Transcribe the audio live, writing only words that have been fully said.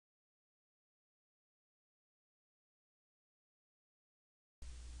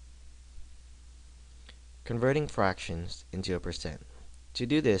Converting fractions into a percent. To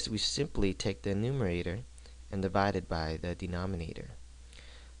do this, we simply take the numerator and divide it by the denominator.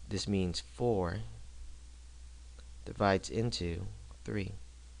 This means 4 divides into 3.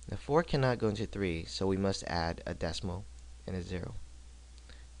 Now 4 cannot go into 3, so we must add a decimal and a 0.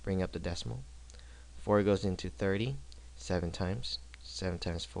 Bring up the decimal. 4 goes into 30 7 times. 7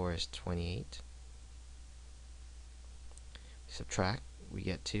 times 4 is 28. Subtract, we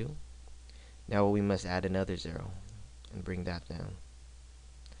get 2. Now we must add another 0 and bring that down.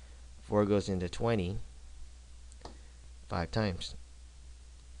 4 goes into 20 5 times.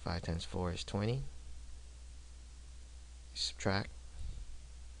 5 times 4 is 20. Subtract,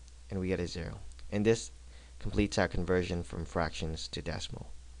 and we get a 0. And this completes our conversion from fractions to decimal.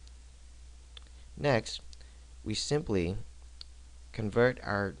 Next, we simply convert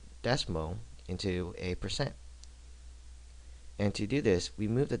our decimal into a percent. And to do this, we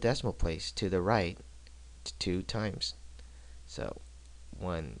move the decimal place to the right 2 times. So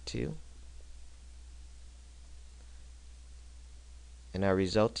 1, 2. And our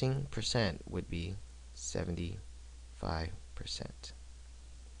resulting percent would be 75%.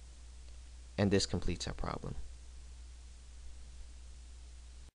 And this completes our problem.